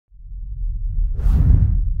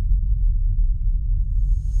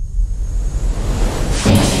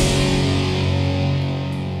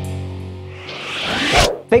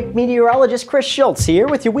Fake meteorologist Chris Schultz here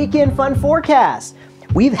with your weekend fun forecast.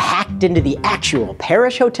 We've hacked into the actual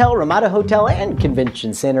Parish Hotel, Ramada Hotel, and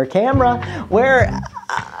Convention Center camera where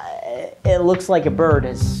it looks like a bird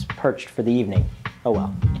has perched for the evening. Oh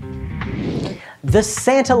well. The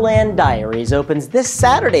Santaland Diaries opens this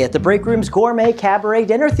Saturday at the Break Room's Gourmet Cabaret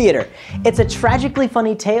Dinner Theater. It's a tragically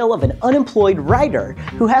funny tale of an unemployed writer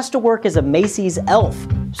who has to work as a Macy's elf,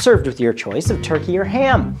 served with your choice of turkey or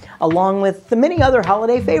ham, along with the many other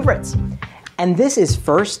holiday favorites. And this is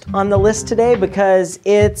first on the list today because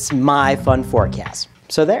it's my fun forecast.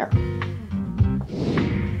 So there.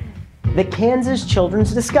 The Kansas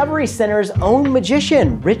Children's Discovery Center's own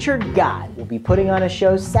magician, Richard Gott, will be putting on a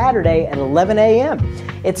show Saturday at 11 a.m.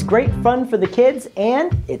 It's great fun for the kids,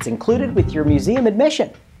 and it's included with your museum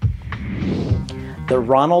admission. The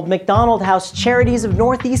Ronald McDonald House Charities of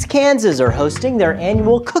Northeast Kansas are hosting their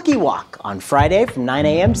annual Cookie Walk on Friday from 9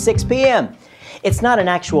 a.m. to 6 p.m. It's not an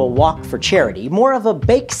actual walk for charity, more of a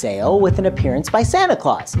bake sale with an appearance by Santa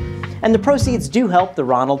Claus. And the proceeds do help the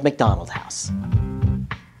Ronald McDonald House.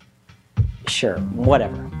 Sure,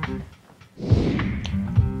 whatever.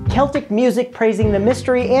 Celtic music praising the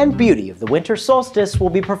mystery and beauty of the winter solstice will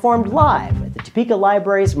be performed live at the Topeka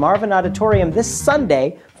Library's Marvin Auditorium this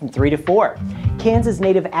Sunday from 3 to 4. Kansas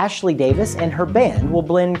native Ashley Davis and her band will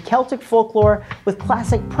blend Celtic folklore with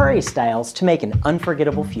classic prairie styles to make an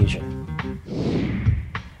unforgettable fusion.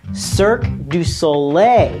 Cirque du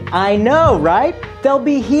Soleil. I know, right? They'll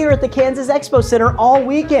be here at the Kansas Expo Center all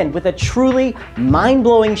weekend with a truly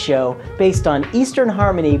mind-blowing show based on Eastern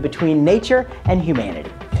harmony between nature and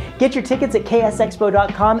humanity. Get your tickets at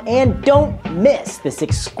ksexpo.com and don't miss this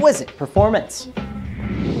exquisite performance.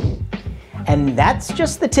 And that's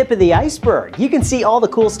just the tip of the iceberg. You can see all the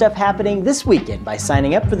cool stuff happening this weekend by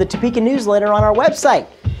signing up for the Topeka newsletter on our website.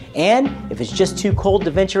 And if it's just too cold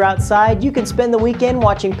to venture outside, you can spend the weekend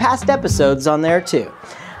watching past episodes on there too.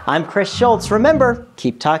 I'm Chris Schultz. Remember,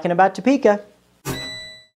 keep talking about Topeka.